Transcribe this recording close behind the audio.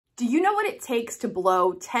Do you know what it takes to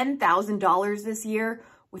blow $10,000 this year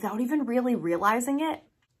without even really realizing it?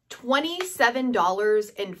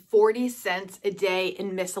 $27.40 a day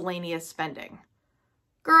in miscellaneous spending.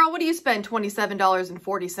 Girl, what do you spend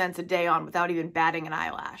 $27.40 a day on without even batting an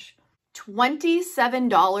eyelash?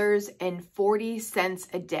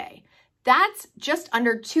 $27.40 a day. That's just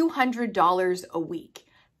under $200 a week.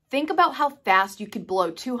 Think about how fast you could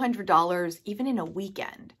blow $200 even in a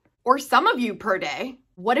weekend. Or some of you per day.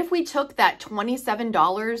 What if we took that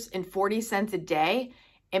 $27.40 a day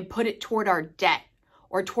and put it toward our debt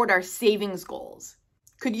or toward our savings goals?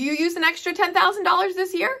 Could you use an extra $10,000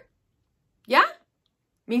 this year? Yeah?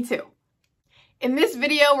 Me too. In this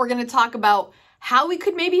video, we're going to talk about how we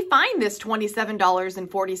could maybe find this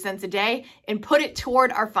 $27.40 a day and put it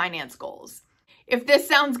toward our finance goals. If this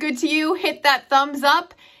sounds good to you, hit that thumbs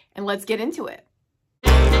up and let's get into it.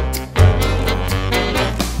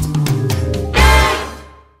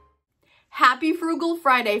 Happy Frugal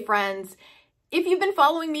Friday, friends. If you've been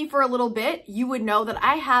following me for a little bit, you would know that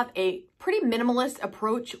I have a pretty minimalist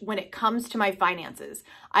approach when it comes to my finances.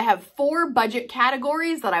 I have 4 budget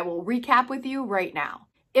categories that I will recap with you right now.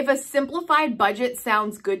 If a simplified budget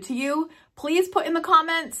sounds good to you, please put in the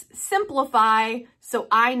comments, simplify, so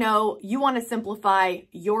I know you want to simplify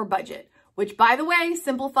your budget, which, by the way,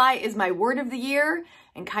 simplify is my word of the year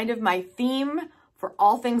and kind of my theme for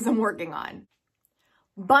all things I'm working on.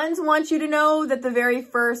 Buns wants you to know that the very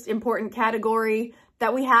first important category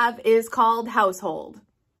that we have is called household.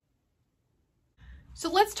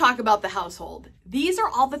 So let's talk about the household. These are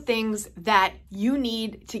all the things that you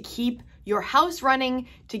need to keep your house running,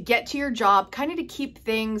 to get to your job, kind of to keep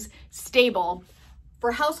things stable.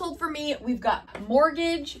 For household, for me, we've got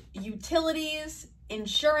mortgage, utilities,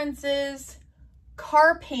 insurances,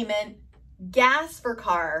 car payment, gas for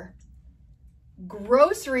car,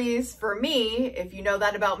 groceries for me. If you know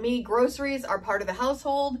that about me, groceries are part of the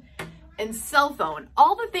household, and cell phone,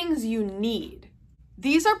 all the things you need.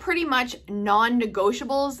 These are pretty much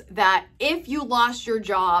non-negotiables that if you lost your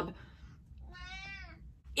job,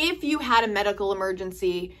 if you had a medical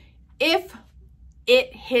emergency, if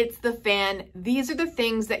it hits the fan, these are the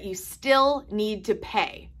things that you still need to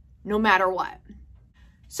pay no matter what.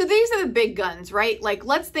 So these are the big guns, right? Like,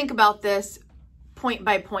 let's think about this point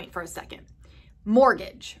by point for a second.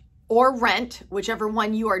 Mortgage or rent, whichever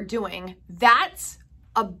one you are doing, that's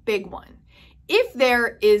a big one. If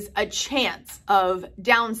there is a chance of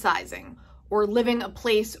downsizing or living a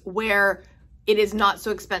place where it is not so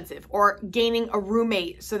expensive, or gaining a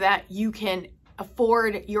roommate so that you can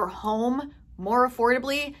afford your home more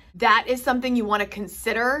affordably, that is something you want to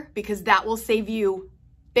consider, because that will save you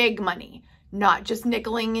big money, not just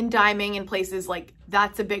nickeling and diming in places like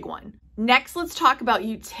that's a big one. Next, let's talk about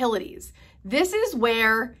utilities. This is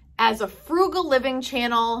where, as a frugal living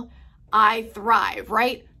channel, I thrive,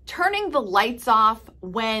 right? Turning the lights off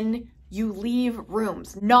when you leave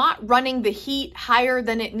rooms, not running the heat higher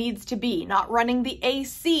than it needs to be, not running the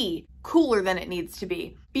AC cooler than it needs to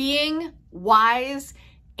be. Being wise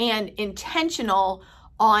and intentional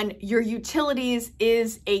on your utilities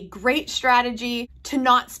is a great strategy to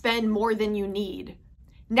not spend more than you need.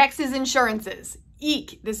 Next is insurances.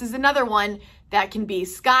 Eek, this is another one that can be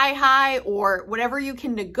sky high, or whatever you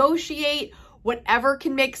can negotiate, whatever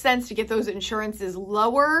can make sense to get those insurances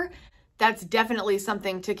lower. That's definitely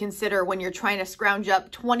something to consider when you're trying to scrounge up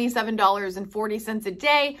 $27.40 a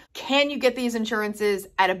day. Can you get these insurances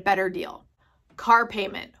at a better deal? Car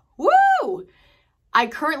payment. Woo! I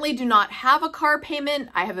currently do not have a car payment.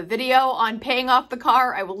 I have a video on paying off the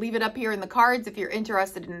car. I will leave it up here in the cards if you're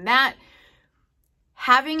interested in that.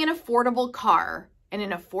 Having an affordable car and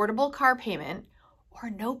an affordable car payment, or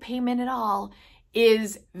no payment at all,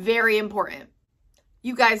 is very important.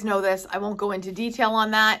 You guys know this. I won't go into detail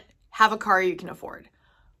on that. Have a car you can afford.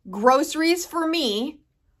 Groceries for me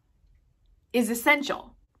is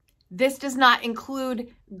essential. This does not include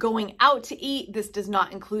going out to eat. This does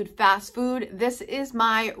not include fast food. This is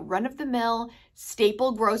my run-of-the-mill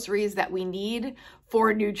staple groceries that we need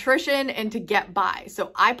for nutrition and to get by.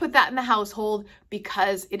 So I put that in the household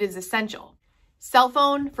because it is essential. Cell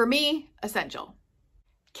phone, for me, essential.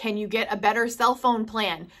 Can you get a better cell phone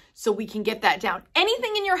plan so we can get that down?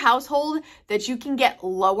 Anything in your household that you can get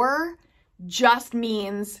lower just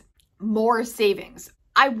means more savings.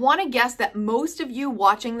 I want to guess that most of you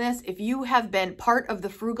watching this, if you have been part of the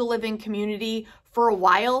frugal living community for a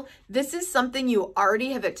while, this is something you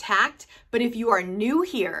already have attacked. But if you are new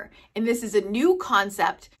here and this is a new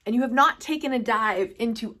concept and you have not taken a dive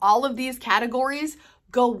into all of these categories,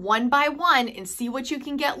 go one by one and see what you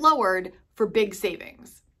can get lowered for big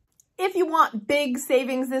savings. If you want big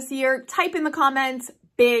savings this year, type in the comments,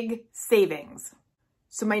 big savings.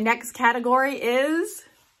 So my next category is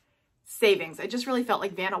savings. I just really felt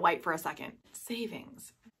like Vanna White for a second.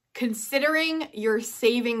 Savings. Considering your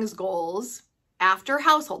savings goals after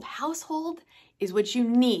household. Household is what you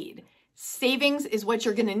need. Savings is what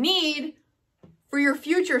you're gonna need for your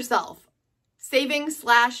future self. Savings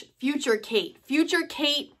 / future Kate. Future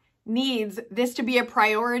Kate needs this to be a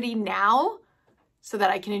priority now so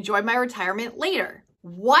that I can enjoy my retirement later.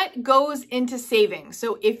 What goes into savings?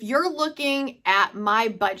 So if you're looking at my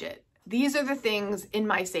budget, these are the things in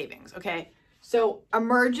my savings, okay? So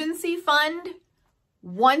emergency fund,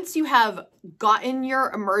 once you have gotten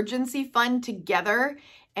your emergency fund together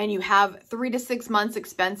and you have 3 to 6 months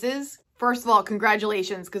expenses, first of all,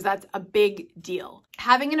 congratulations, because that's a big deal.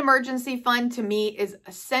 Having an emergency fund to me is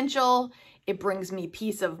essential. It brings me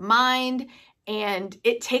peace of mind, and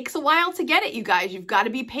it takes a while to get it, you guys. You've got to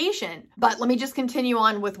be patient. But let me just continue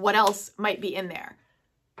on with what else might be in there.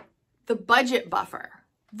 The budget buffer.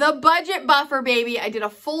 The budget buffer, baby. I did a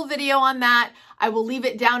full video on that. I will leave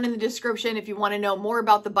it down in the description if you want to know more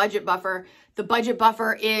about the budget buffer. The budget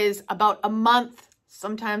buffer is about a month,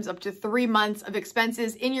 sometimes up to 3 months of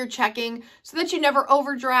expenses in your checking so that you never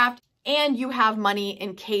overdraft and you have money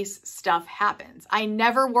in case stuff happens. I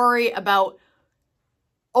never worry about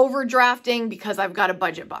overdrafting because I've got a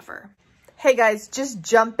budget buffer. Hey guys, just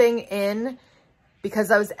jumping in because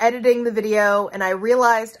I was editing the video and I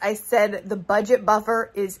realized I said the budget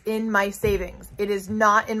buffer is in my savings. It is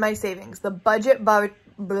not in my savings. The budget buffer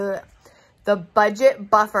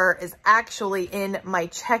is actually in my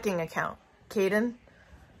checking account. Kaden,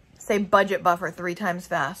 say budget buffer 3 times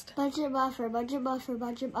fast. Budget buffer, budget buffer,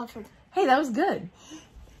 budget buffer. Hey, that was good.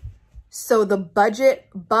 So the budget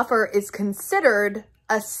buffer is considered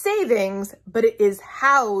a savings, but it is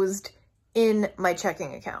housed in my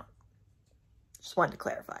checking account. Just wanted to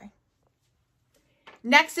clarify.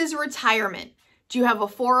 Next is retirement. Do you have a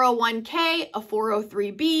 401k, a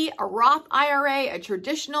 403b, a Roth IRA, a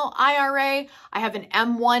traditional IRA? I have an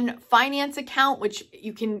M1 finance account, which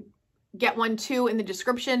you can get one too in the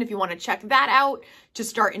description if you want to check that out to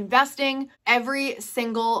start investing. Every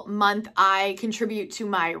single month I contribute to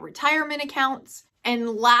my retirement accounts. And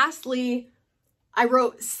lastly, I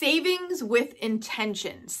wrote savings with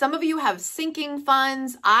intention. Some of you have sinking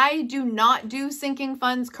funds. I do not do sinking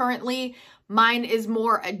funds currently. Mine is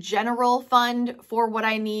more a general fund for what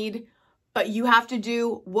I need, but you have to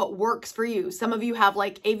do what works for you. Some of you have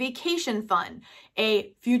like a vacation fund,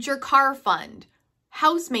 a future car fund,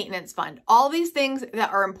 house maintenance fund, all these things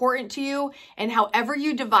that are important to you, and however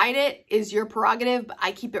you divide it is your prerogative, but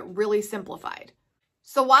I keep it really simplified.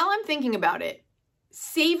 So while I'm thinking about it,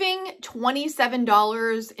 saving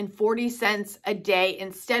 $27.40 a day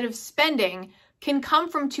instead of spending can come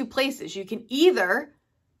from 2 places. You can either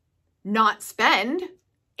not spend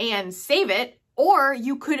and save it, or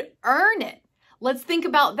you could earn it. Let's think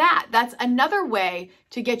about that. That's another way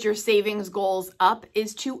to get your savings goals up,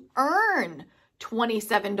 is to earn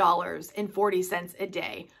 $27.40 a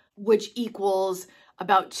day, which equals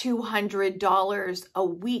about $200 a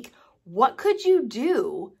week. What could you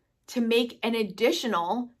do to make an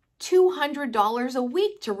additional $200 a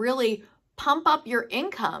week to really pump up your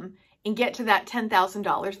income and get to that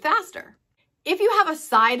 $10,000 faster? If you have a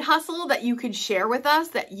side hustle that you could share with us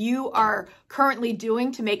that you are currently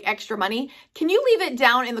doing to make extra money, can you leave it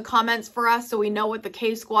down in the comments for us so we know what the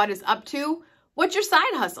K Squad is up to? What's your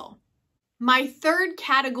side hustle? My third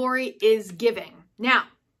category is giving. Now,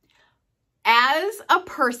 as a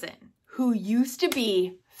person who used to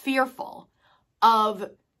be fearful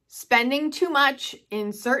of spending too much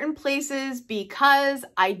in certain places because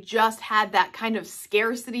I just had that kind of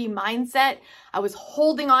scarcity mindset, I was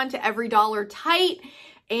holding on to every dollar tight.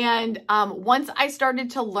 And once I started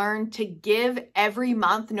to learn to give every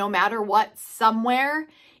month, no matter what, somewhere,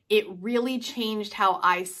 it really changed how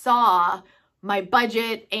I saw my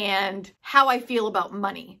budget and how I feel about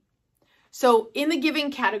money. So in the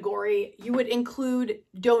giving category, you would include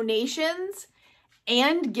donations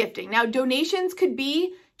and gifting. Now, donations could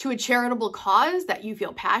be to a charitable cause that you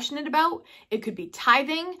feel passionate about. It could be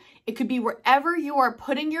tithing. It could be wherever you are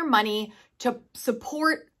putting your money to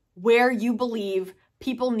support where you believe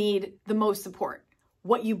people need the most support,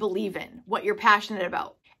 what you believe in, what you're passionate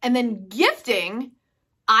about. And then gifting,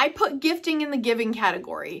 I put gifting in the giving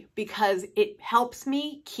category because it helps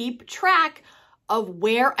me keep track of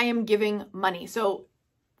where I am giving money. So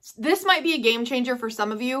this might be a game changer for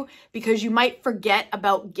some of you because you might forget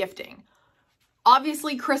about gifting.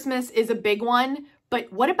 Obviously, Christmas is a big one.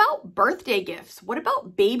 But what about birthday gifts? What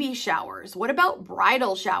about baby showers? What about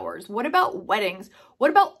bridal showers? What about weddings? What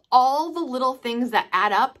about all the little things that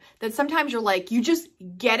add up that sometimes you're like, you just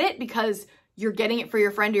get it because you're getting it for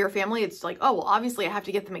your friend or your family. It's like, oh, well, obviously I have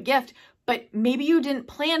to get them a gift, but maybe you didn't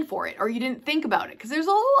plan for it or you didn't think about it because there's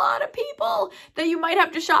a lot of people that you might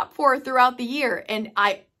have to shop for throughout the year. And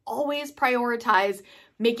I always prioritize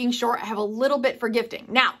making sure I have a little bit for gifting.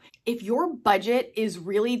 Now, if your budget is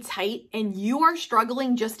really tight and you are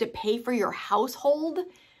struggling just to pay for your household,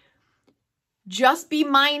 just be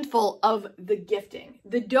mindful of the gifting.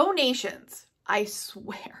 The donations, I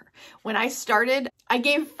swear, when I started, I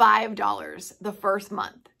gave $5 the first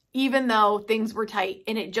month, even though things were tight,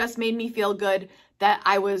 and it just made me feel good that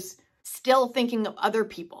I was still thinking of other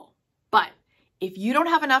people. But if you don't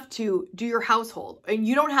have enough to do your household and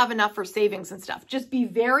you don't have enough for savings and stuff, just be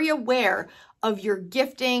very aware of your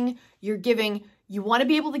gifting, your giving. You want to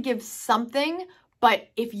be able to give something,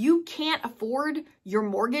 but if you can't afford your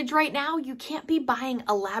mortgage right now, you can't be buying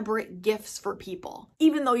elaborate gifts for people,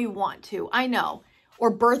 even though you want to, I know.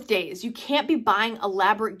 Or birthdays, you can't be buying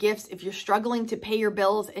elaborate gifts if you're struggling to pay your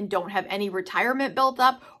bills and don't have any retirement built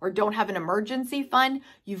up or don't have an emergency fund.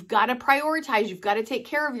 You've got to prioritize, you've got to take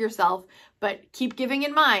care of yourself, but keep giving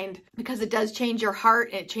in mind because it does change your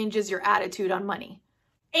heart and it changes your attitude on money.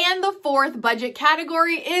 And the fourth budget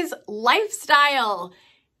category is lifestyle.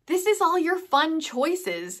 This is all your fun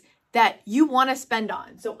choices that you want to spend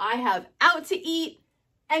on. So I have out to eat,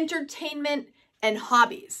 entertainment, and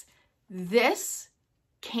hobbies. This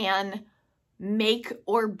can make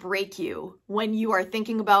or break you when you are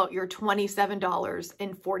thinking about your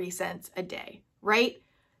 $27.40 a day, right?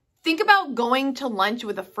 Think about going to lunch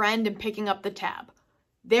with a friend and picking up the tab.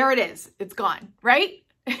 There it is. It's gone, right?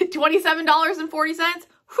 $27.40,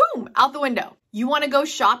 boom, out the window. You want to go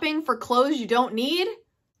shopping for clothes you don't need?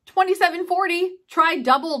 $27.40, try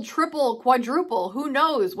double, triple, quadruple. Who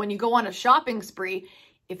knows when you go on a shopping spree.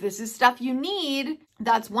 If this is stuff you need,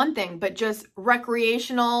 that's one thing, but just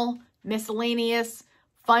recreational, miscellaneous,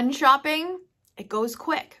 fun shopping, it goes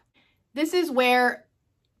quick. This is where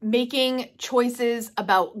making choices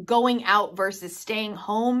about going out versus staying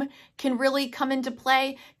home can really come into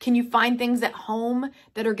play. Can you find things at home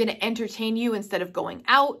that are going to entertain you instead of going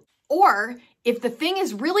out? Or if the thing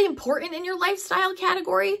is really important in your lifestyle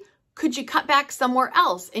category, could you cut back somewhere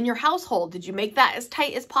else in your household? Did you make that as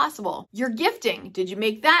tight as possible? Your gifting, did you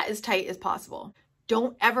make that as tight as possible?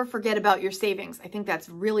 Don't ever forget about your savings. I think that's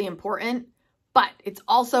really important, but it's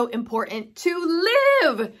also important to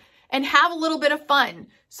live and have a little bit of fun.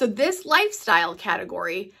 So this lifestyle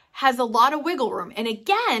category has a lot of wiggle room. And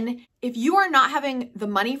again, if you are not having the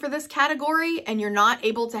money for this category and you're not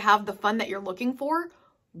able to have the fun that you're looking for,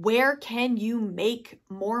 where can you make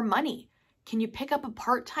more money? Can you pick up a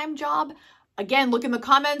part-time job? Again, look in the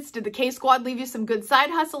comments. Did the K-Squad leave you some good side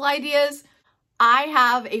hustle ideas? I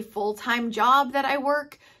have a full-time job that I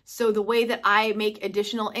work. So the way that I make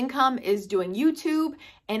additional income is doing YouTube,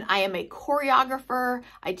 and I am a choreographer.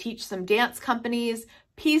 I teach some dance companies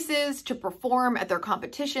pieces to perform at their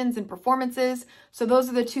competitions and performances. So those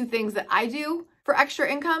are the two things that I do for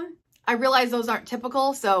extra income. I realize those aren't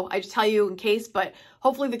typical, so I just tell you in case, but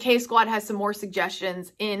hopefully the K-Squad has some more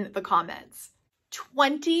suggestions in the comments.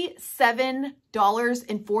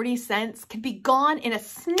 $27.40 can be gone in a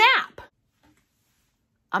snap.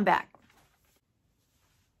 I'm back.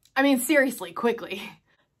 I mean, seriously, quickly.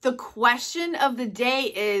 The question of the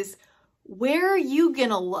day is, where are you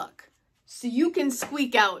gonna look so you can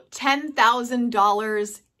squeak out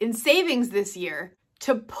 $10,000 in savings this year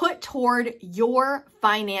to put toward your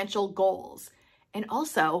financial goals? And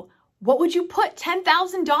also, what would you put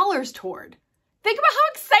 $10,000 toward? Think about how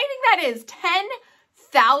exciting that is.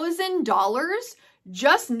 $10,000,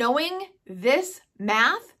 just knowing this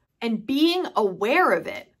math and being aware of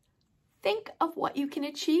it. Think of what you can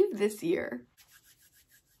achieve this year.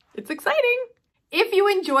 It's exciting. If you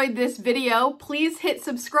enjoyed this video, please hit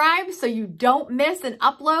subscribe so you don't miss an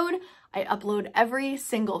upload. I upload every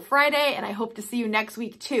single Friday, and I hope to see you next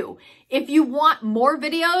week too. If you want more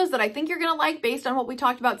videos that I think you're gonna like based on what we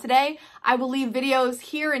talked about today, I will leave videos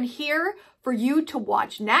here and here for you to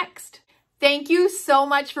watch next. Thank you so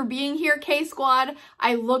much for being here, K-Squad.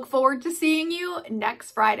 I look forward to seeing you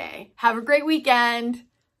next Friday. Have a great weekend.